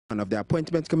Of the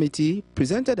appointment committee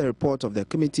presented a report of the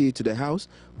committee to the House,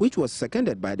 which was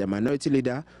seconded by the minority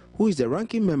leader, who is the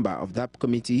ranking member of that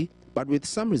committee, but with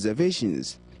some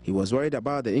reservations. He was worried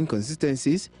about the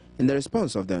inconsistencies in the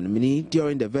response of the nominee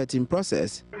during the vetting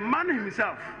process. The man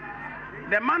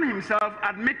himself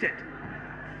admitted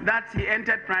that he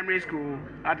entered primary school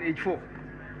at age 4,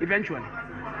 eventually.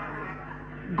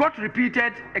 Got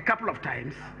repeated a couple of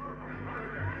times.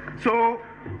 So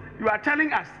you are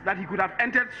telling us that he could have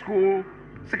entered school,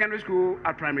 secondary school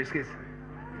at primary school.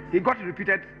 He got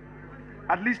repeated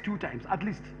at least 2 times, at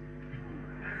least.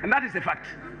 And that is a fact.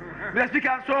 Mr.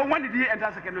 Speaker, so when did he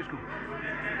enter secondary school?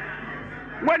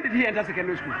 When did he enter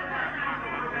secondary school?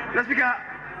 Mr. Speaker,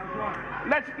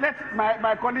 let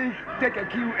my colleague take a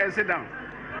cue and sit down.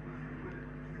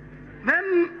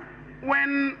 Then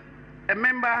when a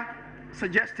member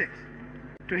suggested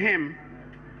to him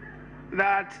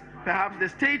that perhaps the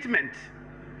statement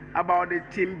about the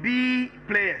Team B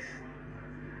players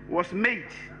was made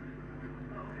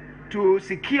to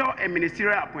secure a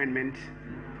ministerial appointment,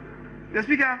 the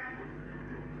Speaker,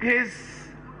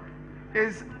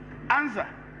 his answer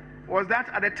was that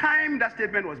at the time that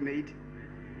statement was made,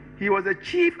 he was the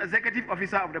chief executive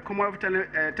officer of the Commonwealth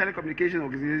Telecommunications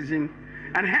Organization,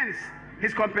 and hence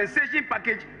his compensation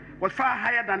package was far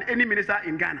higher than any minister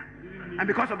in Ghana. And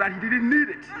because of that, he didn't need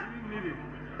it.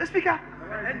 The Speaker,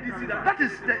 that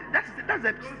is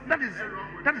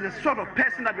the sort of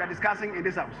person that we are discussing in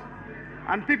this House.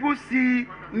 And people see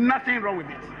nothing wrong with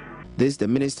it. This, the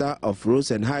Minister of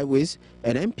Roads and Highways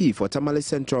and MP for Tamale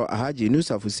Central, Alhaji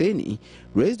Nusaf Hussaini,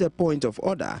 raised a point of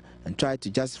order and tried to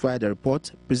justify the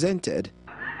report presented.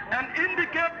 And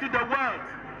indicate to the world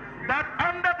that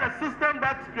under the system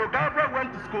that Gabriel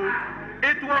went to school,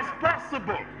 it was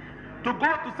possible to go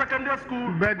to secondary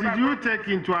school. But did you take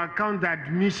into account the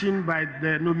admission by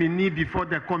the nominee before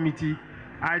the committee?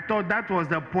 I thought that was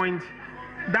the point.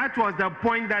 That was the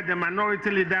point that the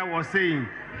minority leader was saying,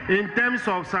 in terms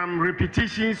of some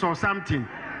repetitions or something.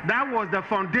 That was the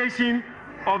foundation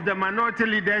of the minority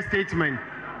leader's statement.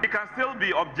 He can still be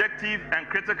objective and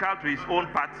critical to his own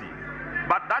party,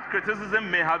 but that criticism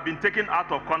may have been taken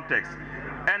out of context.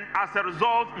 And as a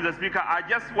result, Mr. Speaker, I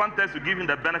just wanted to give him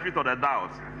the benefit of the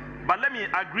doubt. But let me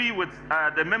agree with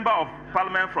the member of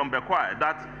parliament from Bekwai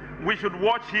that we should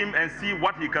watch him and see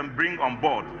what he can bring on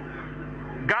board.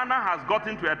 Ghana has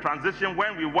gotten to a transition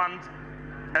when we want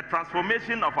a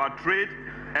transformation of our trade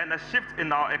and a shift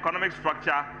in our economic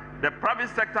structure. The private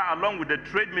sector, along with the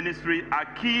trade ministry, are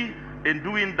key in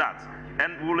doing that,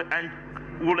 and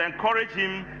will encourage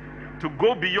him to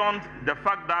go beyond the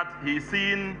fact that he's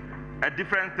seeing a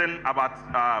different thing about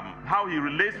how he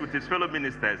relates with his fellow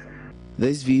ministers.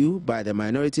 This view by the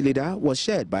minority leader was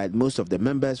shared by most of the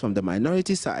members from the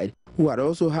minority side, who had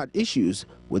also had issues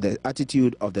with the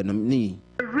attitude of the nominee.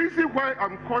 The reason why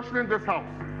I'm cautioning this House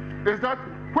is that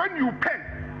when you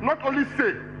pen, not only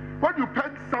say, when you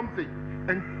pen something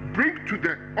and bring to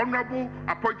the Honorable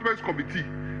Appointments Committee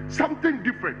something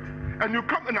different, and you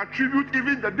come and attribute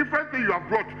even the different thing you have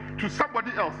brought to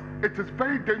somebody else, it is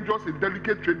very dangerous in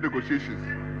delicate trade negotiations.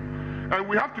 And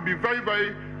we have to be very,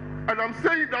 very, and I'm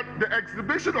saying that the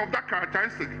exhibition of that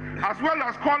characteristic, as well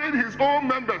as calling his own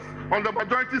members on the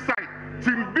majority side,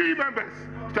 Team B members,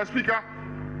 Mr. Speaker,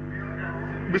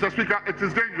 it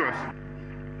is dangerous.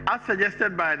 As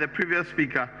suggested by the previous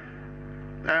speaker,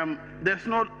 there's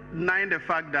no denying the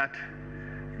fact that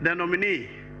the nominee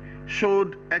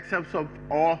showed excess of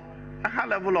or a high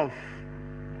level of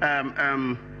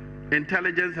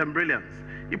intelligence and brilliance.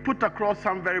 He put across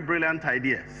some very brilliant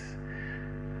ideas.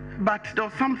 But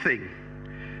there's something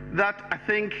that I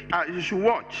think you should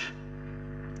watch.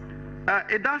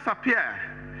 It does appear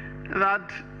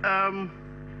that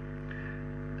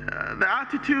the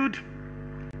attitude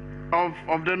of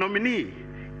the nominee,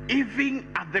 even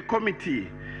at the committee,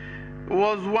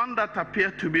 was one that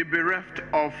appeared to be bereft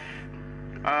of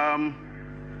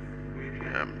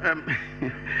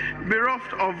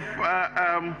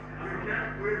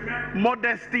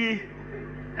modesty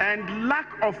and lack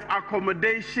of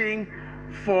accommodation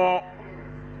for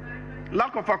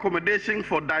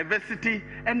diversity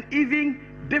and even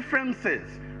differences.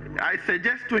 I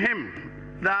suggest to him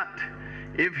that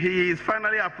if he is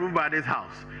finally approved by this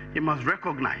House, he must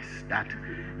recognize that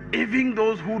even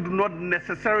those who do not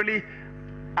necessarily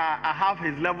have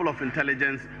his level of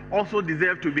intelligence also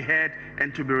deserve to be heard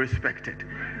and to be respected.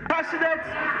 Passionate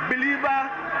believer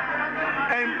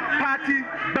in party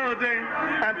building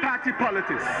and party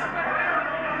politics.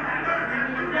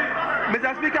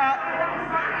 Mr. Speaker,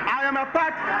 I am a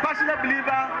passionate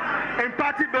believer in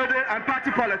party building and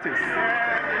party politics.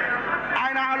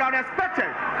 And I have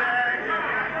respected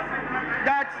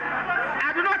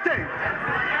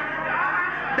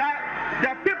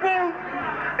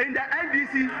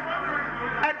NDC,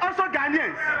 and also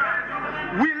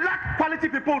Ghanaians, we lack quality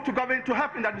people to govern, to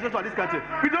help in the administration of this country.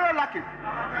 We don't lack it.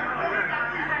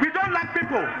 We don't lack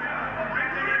people.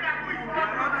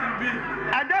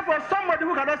 And therefore, somebody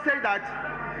who cannot say that,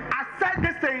 I said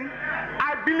this thing,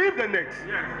 I believe in it.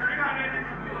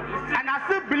 And I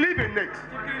still believe in it.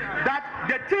 That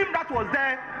the team that was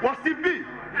there was CB.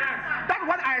 That's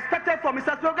what I expected from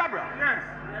Mr. Spio Gabriel.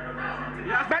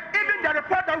 But even the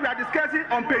report that we are discussing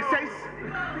on page 6,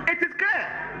 it is clear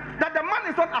that the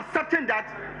man is not accepting that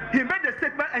he made a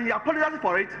statement and he apologized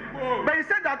for it. But he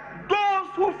said that those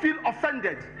who feel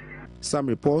offended. Some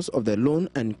reports of the loan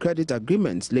and credit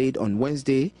agreements laid on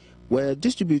Wednesday were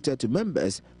distributed to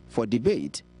members for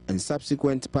debate and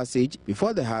subsequent passage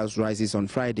before the House rises on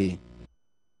Friday.